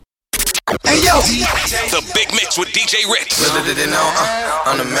Hey yo, The Big Mix with DJ Ritz.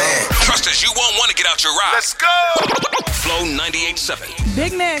 I'm the man. Trust us, you won't want to get out your ride. Let's go. Flow 98.7.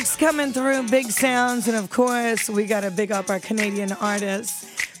 Big Mix coming through, big sounds, and of course, we got to big up our Canadian artists.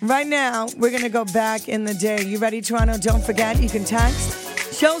 Right now, we're going to go back in the day. You ready, Toronto? Don't forget, you can text.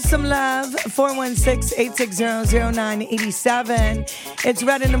 Show some love, 416-860-0987. It's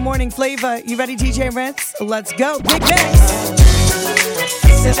Red in the Morning Flava. You ready, DJ Ritz? Let's go. Big Mix.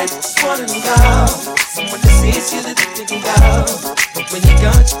 Said I just wanna love someone that sees you that you're thinking about. But when you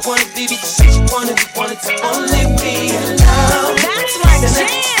got you wanna, baby, just say you wanted to only be alone. That's my Said I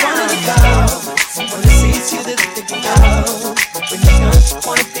just wanna love someone that sees you that you're thinking about. But when you got you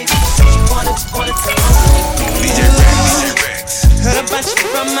wanna, baby, just say you wanted to only be alone. Heard about you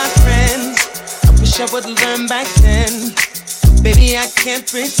from my friends. I wish I would've learned back then. Baby, I can't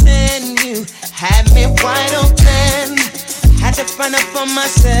pretend you had me wide open. Had to find out for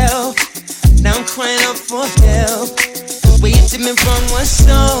myself. Now I'm crying out for help. The way you did me wrong was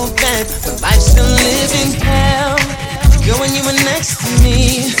so bad, but life's still living hell. Girl, when you were next to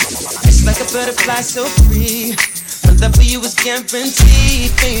me, it's like a butterfly so free. My love for you was guaranteed,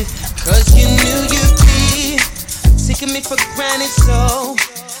 babe, cause you knew you'd be taking me for granted, so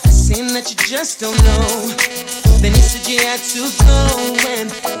I seem that you just don't know. Then you said you had to go, and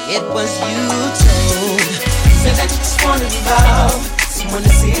it was you told. Said that you just wanna love someone to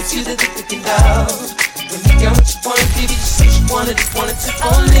say it's you that they're thinking of. When you got what you wanted, baby, just say you wanted to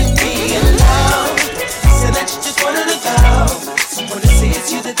only be alone. Said that you just wanted to love someone to say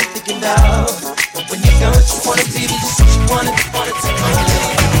it's you that they're thinking of. But when you got what you wanted, baby, just say you wanted to only be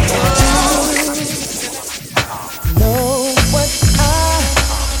alone. Know what I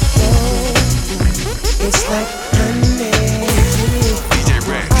know? It's like honey.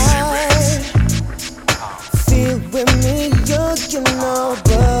 With me, you know,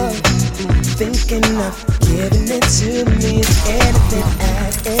 but thinking of giving it to me is anything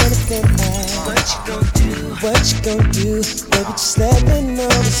What you gon' do? Baby, just let me know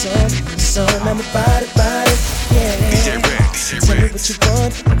it's on, I'm about it, yeah. Tell me what you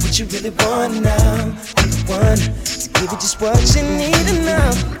want, what you really want now. I'm the one to give you just what you need and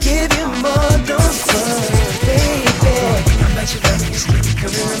now give you more, don't run, baby. I'm about your love, just keep it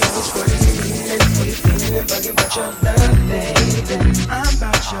coming, I'm always working and for you feeling and bugging about your love, baby. I'm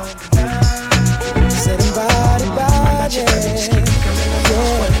about your love. Said I'm about it, just keep it coming, I'm always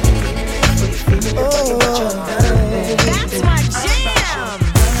working for you feeling and bugging about your love, baby. That's my jam.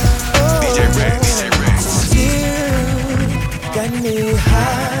 DJ Rex. Got me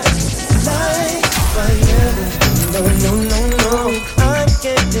hot like fire. No, I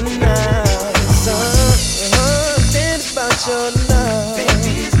can't deny something about your love.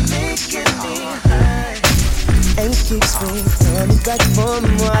 Baby, it's making me high and keeps me coming back for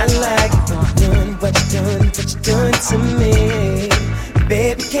more. I like what you're doing to me.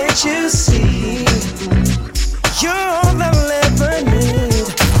 Baby, can't you see? You're all I'll ever need.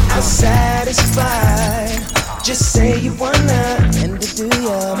 I'm satisfied. Just say you wanna, and to do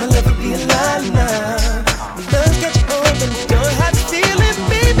ya, my love will be alive now. My love got you open, you don't have to feel it,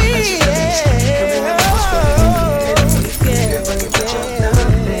 baby. Yeah.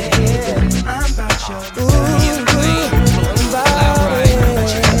 I'm about your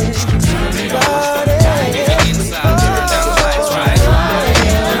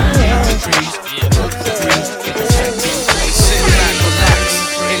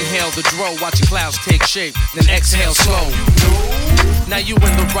the draw, watch your clouds take shape, then exhale slow. Now you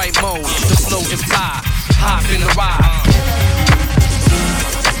in the right mode, to float and fly, hop in the ride.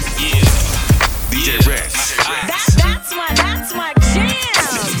 Yeah, DJ Rex. That's my jam.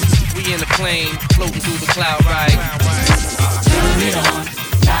 We in the plane, floating through the cloud ride. Turn it on,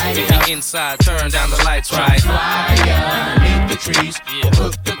 light it up. Inside, turn down the lights right. Fire, underneath the trees,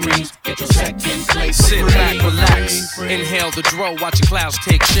 hook the greens, get your second place. Sit back, relax, inhale the draw, watch your clouds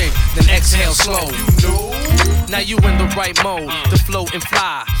take shape, then exhale slow. Now you in the right mode, to float and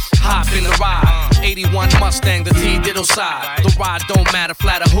fly, hop in the ride. 81 Mustang, the T-Diddle side. The ride don't matter,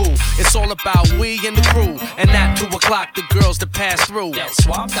 flat or who. It's all about we and the crew. And at 2 o'clock, the girls that pass through.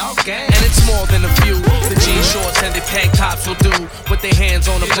 Swapped out gang. And it's more than a few. The jean shorts and the peg tops will do, with their hands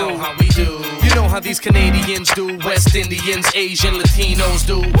on the You brew. know how we do. You know how these Canadians do, West Indians, Asian, Latinos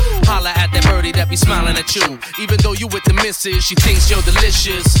do. Holla at that birdie that be smiling at you. Even though you with the missus, she thinks you're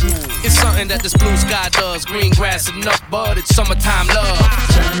delicious. It's something that this blue sky does. Green grass enough, bud, it's summertime love.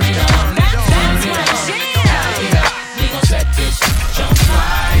 Turn it on, That's my we gon' set this jump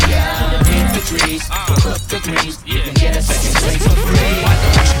fire. Underneath the trees, hook the greens, you can get a second place for free.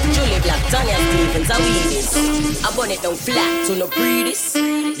 Julie Black, Tanya Stevens, how we this? I burn it down flat, so no breathe this.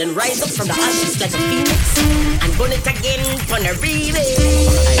 then rise up from the ashes like a phoenix and burn it again on a remix.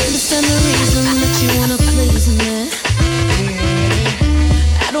 I understand the reason that you wanna please me.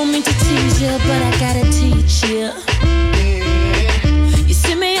 I don't mean to tease you, but I gotta teach you. You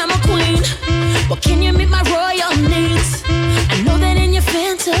see me, I'm a queen, but can you meet my royal needs? I know that in your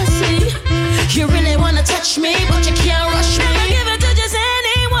fantasy, you really wanna touch me, but you can't rush me. Never give it to just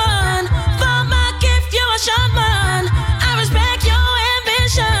anyone. For my gift, you're a shaman. I respect your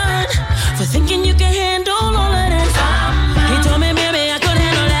ambition for thinking you can handle all of that. He told me, baby, I could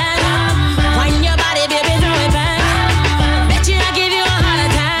handle that. Wind your body, baby, throw it back. Bet you I give you a heart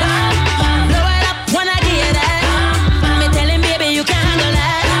attack. Blow it up when I give you that. Me tell him, baby, you can handle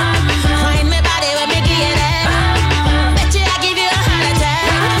that. Wind my body when me give you that. Bet you I give you a heart attack.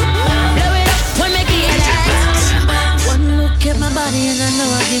 Blow it up when me give you that. One look at my body and I know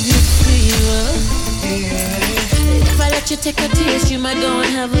I give you fever. If I let you take a taste, you might go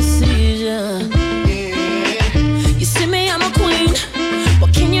and have a seizure. You see me, I'm a queen,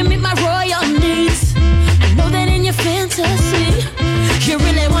 but can you meet my royal needs? I know that in your fantasy, you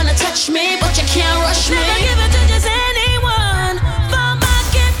really wanna touch me, but you can't rush me. Never give it to just anyone. For my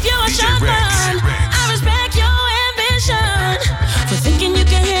gift, you're a shaman. I respect your ambition for thinking you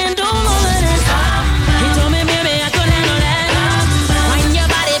can handle all of that. He told me, baby, I could handle that. Wind your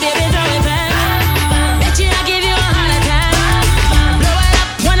body, baby, throw it back. Bet you I give you a heart attack. Blow it up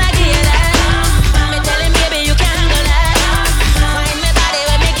when I give you that. Me tell him, baby, you can handle that. Wind my body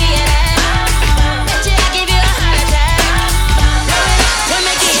when me give you that. Bet you I give you a heart attack. Blow it up when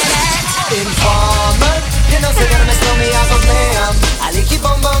me give you that. Informer, you know say that I miss me, I go blam. I like you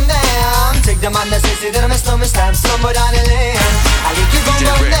boom boom damn. Take the man that say that I miss me, stamp somewhere down the lane. I like you boom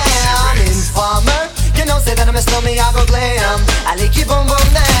boom damn. Informer, you know say that I miss me, I go glam. I like you boom boom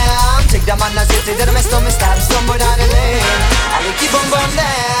damn. Take the man that say that I miss me, stamp somewhere down the lane. I like you boom boom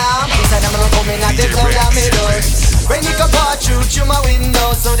damn. He said I'm gonna come in and they close down my door. When you come part through my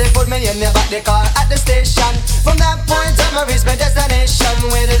window, so they put me in the back the car at the station. From that point on, I reach my destination.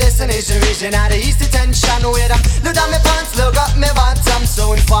 Where the destination region out of east detention. Where I look down my pants, look up my bottom.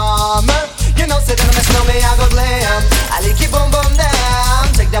 So informer, you know say that I miss me, I go glam. I like you boom boom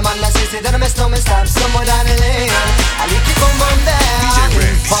damn. Take the man that say that I miss me, stamp somewhere down the lane. I like you boom boom damn.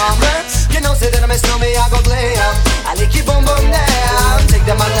 Informer, you know say that I miss me, I go glam. I like you boom boom damn. Take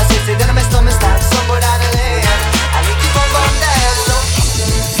the man that say that I miss me, stamp somewhere down the lane. I like you boom boom damn.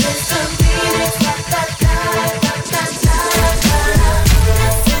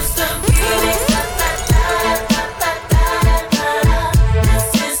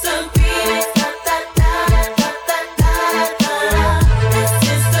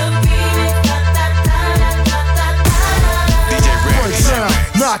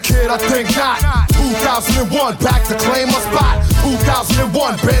 Kid, I think not. 2001, back to claim my spot.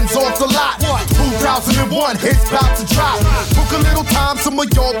 2001, Benz off the lot. 2001, hits bout to drop. Took a little time, some of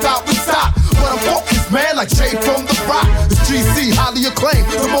y'all thought we stopped. But I'm focused, man, like Jay from the Rock. It's GC, highly acclaimed,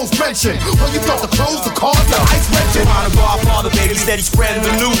 the most mentioned. Well, you thought the clothes, the cars, the ice mentioned. I'm a godfather, baby, steady spreading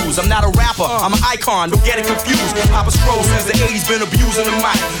the news. I'm not a rapper, I'm an icon, don't get it confused. Papa Scroll since the 80s been abusing the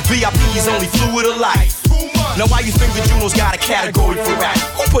mic. VIP's only fluid of life. Now why you think the Juno's got a category for rap?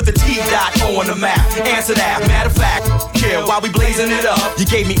 Who put the T.O on the map? Answer that, matter of fact, yeah, while we blazing it up, you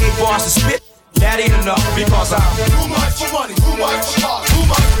gave me 8 bars to spit, that ain't enough, because I'm too much for money, too much for cars, too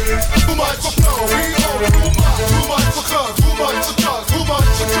much for flow, too much for cars, too much for drugs, too much for drugs,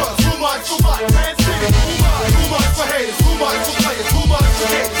 too much for what? Man City, too much for haters, too much for players, too much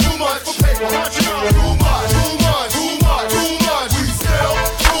for haters, too much for paper, too much, we still too much.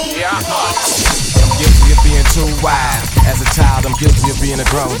 Guilty of being too wild. As a child, I'm guilty of being a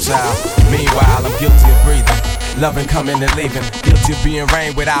grown child. Meanwhile, I'm guilty of breathing, loving, coming and leaving. Guilty of being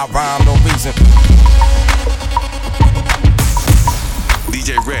rain without rhyme, no reason.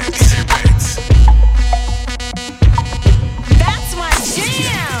 DJ Ritz. That's my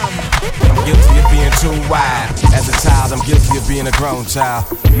jam. I'm guilty of being too wild. As a child, I'm guilty of being a grown child.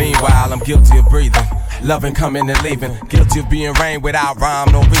 Meanwhile, I'm guilty of breathing, loving, coming and leaving. Guilty of being rain without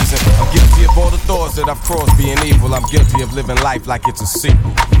rhyme, no reason. I'm guilty of all the thoughts that I've crossed being evil. I'm guilty of living life like it's a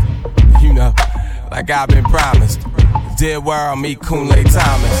sequel. You know, like I've been promised. Dear world, meet Kunle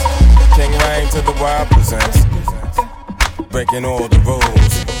Thomas. King Reign to the world presents, breaking all the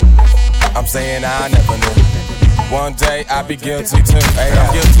rules. I'm saying I never knew one day I'd be guilty too. Hey,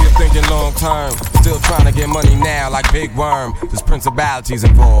 I'm guilty of thinking long term, still trying to get money now like Big Worm. There's principalities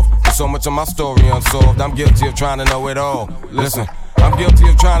involved, there's so much of my story unsolved. I'm guilty of trying to know it all. Listen, I'm guilty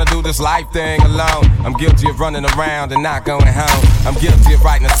of trying to do this life thing alone. I'm guilty of running around and not going home. I'm guilty of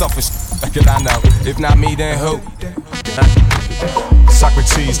writing a selfish cause I know, if not me then who?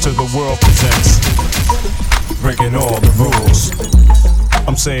 Socrates to the world presents breaking all the rules.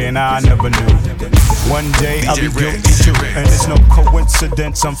 I'm saying I never knew. One day I'll be guilty too, and it's no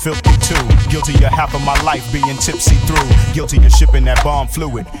coincidence I'm filthy too. Guilty of half of my life being tipsy through. Guilty of shipping that bomb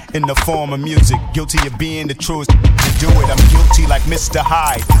fluid in the form of music. Guilty of being the truest to do it. I'm guilty like Mr.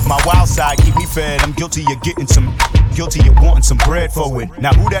 Hyde. My wild side keep me fed. I'm guilty of getting some. Guilty of wanting some bread for it.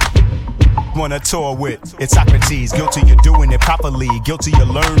 Now who that wanna tour with? It's Socrates. Guilty of doing it properly. Guilty of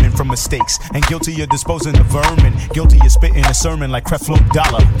learning from mistakes. And guilty of disposing of vermin. Guilty of spitting a sermon like Creflo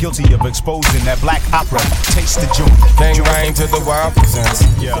Dollar. Guilty of exposing that black opera. Taste the joint. King Rain to the world presents.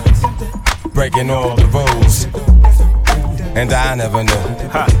 Yeah. Breaking all the rules. And I never knew.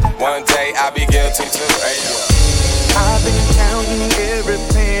 One day I'll be guilty too. Hey, I've been counting every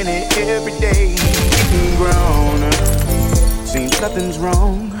penny every day. Grown. Seems nothing's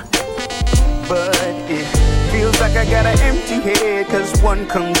wrong. But it feels like I got an empty head. Cause one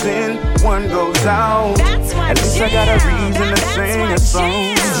comes in, one goes out. At least I got a reason to sing a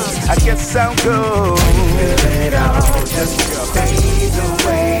song. I guess I'll go. It all just fades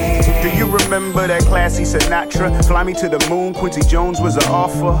away. Do you remember that classy Sinatra? Fly me to the moon, Quincy Jones was an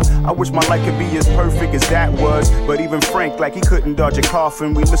offer. I wish my life could be as perfect as that was. But even Frank, like he couldn't dodge a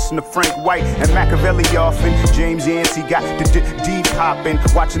coffin. We listen to Frank White and Machiavelli often. James Yancey got the deep hopping.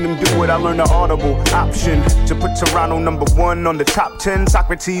 Watching them do it, I learned the audible option to put Toronto #1 on the top 10.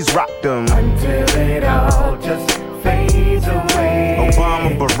 Socrates rocked them until it all just fades away.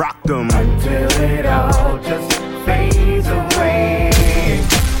 Obama baracked them until it all just fades away.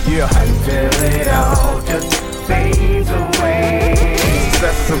 Yeah, until it all just fades away.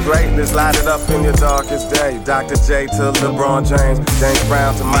 Success and greatness, light it up in your darkest day. Dr. J to LeBron James, James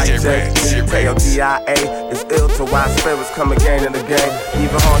Brown to Mike J. K.O.D.I.A. It's ill to why spirits come again in the game.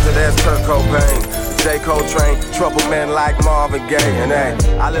 Even haunted as Kurt Cobain. J. Coltrane, trouble men like Marvin Gaye. And hey,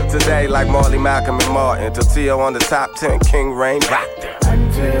 I live today like Marley, Malcolm, and Martin. Till T.O. on the top 10, King Rain rocked them.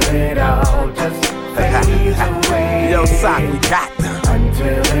 Until it all just fades away. Yo, Sock, we got them.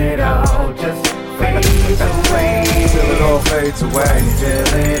 Until it all just fades away. Till it all fades away.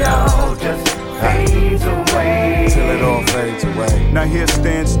 Until it all just fades away. Till it all fades away. Now here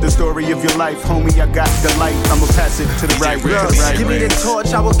stands the story of your life, homie. I got the light. I'ma pass it to the right. Give me the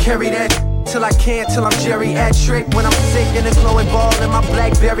torch, I will carry that. Till I can't, till I'm geriatric. When I'm sick and a glowing ball and my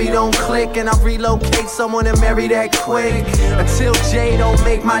Blackberry don't click. And I relocate someone and marry that quick. Until Jay don't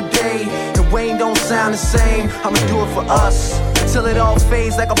make my day and Wayne don't sound the same, I'ma do it for us. Till it all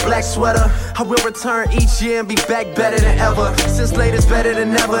fades like a black sweater. I will return each year and be back better than ever. Since later's better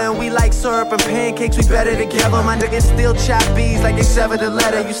than ever. And we like syrup and pancakes, we better together. My niggas still chop bees like they severed the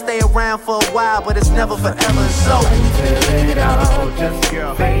letter. You stay around for a while, but it's never forever. So until it all just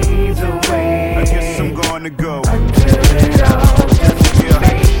fades away. I guess I'm going to go. Until it all just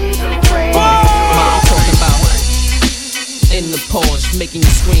fades away. I'm talking about in the Porsche, making you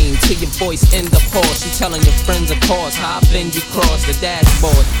scream till your voice in the Porsche. You telling your friends, of course, how I bend you cross the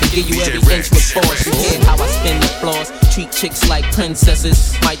dashboard and give you every inch with force. You hear how I spin the floors, treat chicks like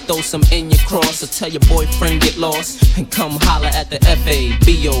princesses. Might throw some in your cross or tell your boyfriend get lost and come holler at the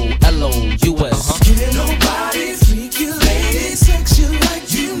FABOLOUS. Can nobody freak you, lady, sex you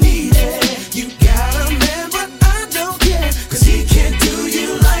like you need it. You got a man, but I don't care, cause he can't do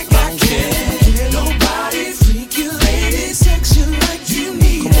you like I can. Can nobody freak you, lady, sex you like you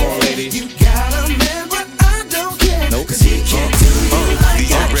need it. Come on, ladies. You got a man, but I don't care, cause he can't do you like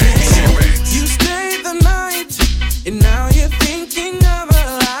I can. You stay the night, and now you're thinking of a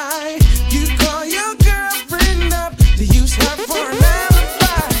lie. You call your girlfriend up to use her for an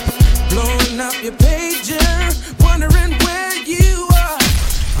alibi. Blowing up your pager, wondering where you are.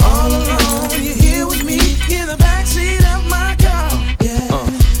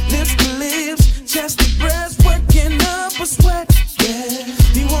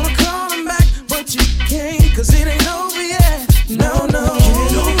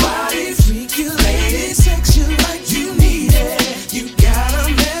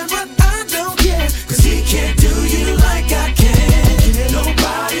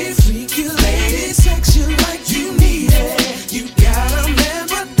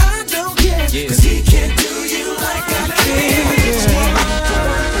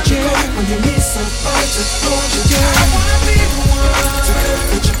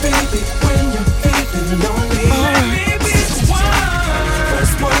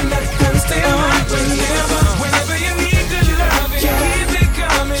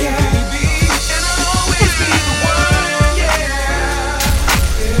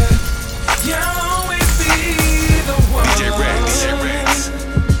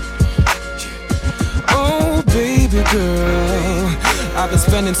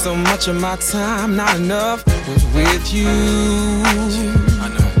 So much of my time, not enough, was with you. I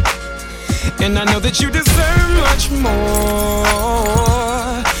know. And I know that you deserve much more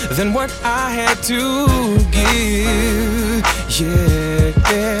than what I had to give. Yeah.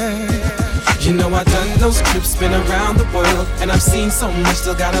 You know I've done those trips, been around the world, and I've seen so much,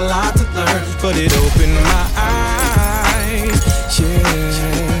 still got a lot to learn. But it opened my eyes,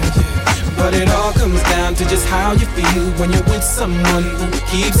 yeah. But it all comes down to just how you feel when you're with someone who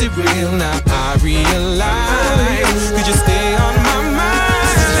keeps it real. Now I realize you just stay on my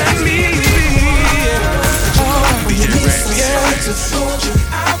mind. Let me be. Oh, DJ Rex. To hold you,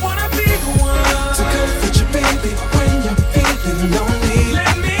 I wanna be the one to comfort you, baby, when you're feeling lonely.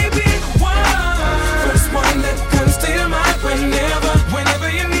 Let me be the one, first one that comes to your mind whenever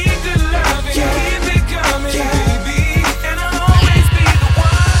you need the love and keep it coming, baby. And I'll always be the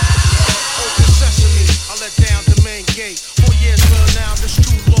one. Open sesame, I let down the main gate. 4 years ago now, this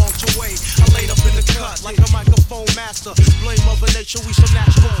too long to wait. I laid up in the cut like a microphone master. Blame Mother Nature, we so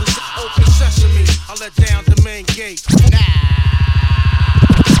natural. Open sesame, I let down the main gate.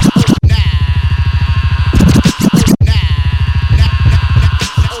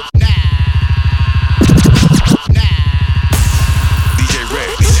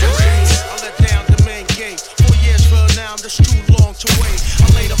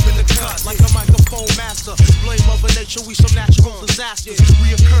 We some natural disasters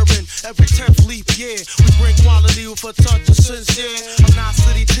reoccurring every 10th leap year. We bring quality with a touch of sincere. I'm not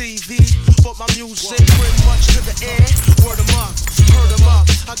city TV, but my music bring much to the air. Word 'em up, heard 'em up.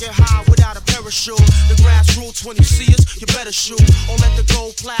 I get high without a parachute. The grassroots, when you see us, you better shoot. Or let the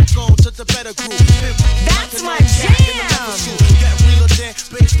gold plaque go to the better group. That's my jam. Get realer than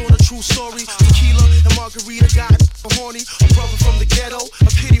based on a true story. Tequila and margarita got horny. A brother from the ghetto,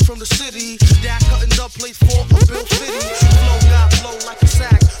 a pity from the city. That cutting up plate for a Bill Fitty. Flow got flow like a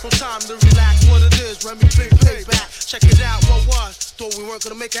sack. No time to relax. What it is, Remy Big Payback. Check it out, what? Thought we weren't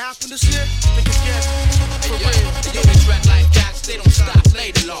gonna make it happen this year? Think again. For real. Yo, they dread like cats, they don't stop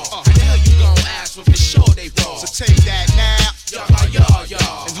later long. How the hell you gon' ask when for sure they wrong? So take that now, Y'all.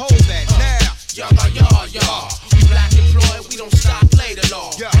 and hold that now. Y'all. We black employed, we don't stop later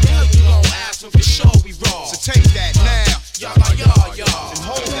long. Yeah. How the hell you gon' ask when for sure we wrong? So take that now, Y'all. and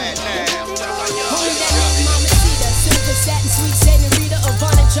hold that now. Holy that name, Mama Cedar, silver satin, sweet senorita,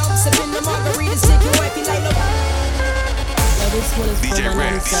 Ivana jumps up in the margarita, stick your wifey like no. Yo, this one is DJ for my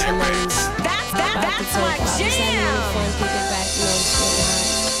Rex. 97 ladies. That's my Fun, kick it back, you know, straight high.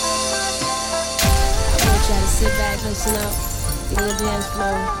 I want y'all to sit back, listen up, get on the dance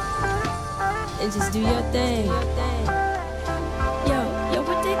floor, and just do your thing. Yo,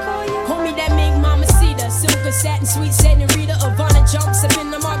 what they call you? Homie, that make Mama Cedar, silver satin, sweet senorita, Ivana jumps up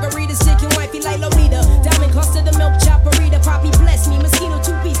in the margarita, stick your wifey like Lolita, diamond cluster, the milk chopperita, Poppy bless me, mosquito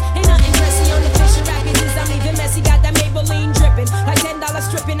 2-piece, ain't nothing dressy on the fish packages, I'm leaving messy, got that Maybelline dripping, like $10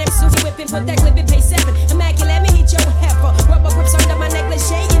 stripping, and Susie whipping, put that clip in, pay 7, immaculate, let me hit your heifer, rubber grips under my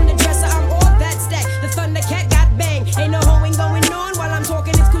negligee, in the dresser, I'm all that stack, the Thundercat got bang, ain't no hoeing going on, while I'm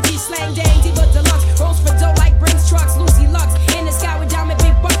talking, it's Gucci slang, dang, Diva Deluxe, rolls for dough like Brinks trucks, Lucy Lux, in the sky with diamond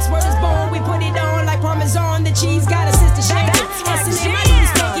big bucks, word is born, we put it on like Parmesan, the cheese got a sister shaking, S&M, I know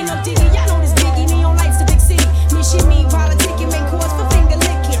this taking up Diddy, y'all know this Biggie, neon lights to big city, me, she, me, politicking, make cause for finger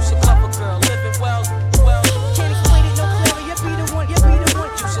licking. You should love a girl, living well. Can't explain it no clearer, you be the one. You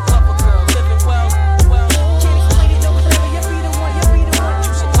should love a girl, living well. Can't explain it no clearer, you be the one.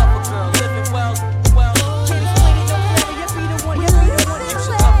 You should love a girl, living well. Can't explain it no clearer, you be the one. You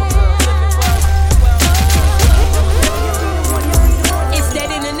should love a girl, living well. It's that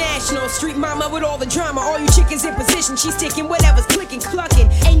international street mama with all the drama. All you chickens in position, she's taking whatever's clicking, clucking.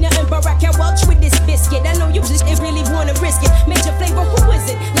 Ain't nothing but Raquel Welch with this biscuit. I know you just really wanna risk it. Major flavor, who is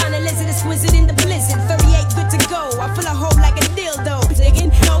it? Lana Lizard, exquisite in the blizzard. 38, good to go. I feel a hole like a dildo.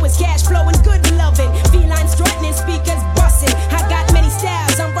 Digging, no, it's cash flowing, good loving. Feline strutting and speakers busting. I got many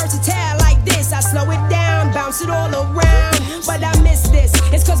styles, I'm versatile like this. I slow it down, bounce it all around. But I miss this.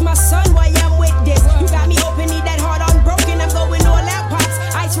 It's cause my son, why I'm with this. You got me open, need that heart unbroken. I'm going all out, pops,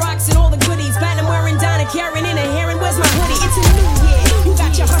 ice rocks and all the goodies. Platinum wearing Donna Karen in a heron. Where's my hoodie? It's a new year. You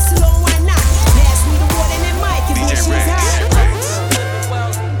got your hustle on, why not? Pass me the water and that mic is when she's hot.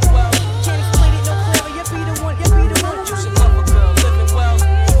 Can't explain it no clearer. You be the one. You should love a girl, living well.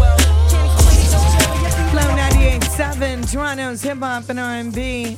 Can't explain it no clearer. Flow 98.7, Toronto's hip hop and R&B.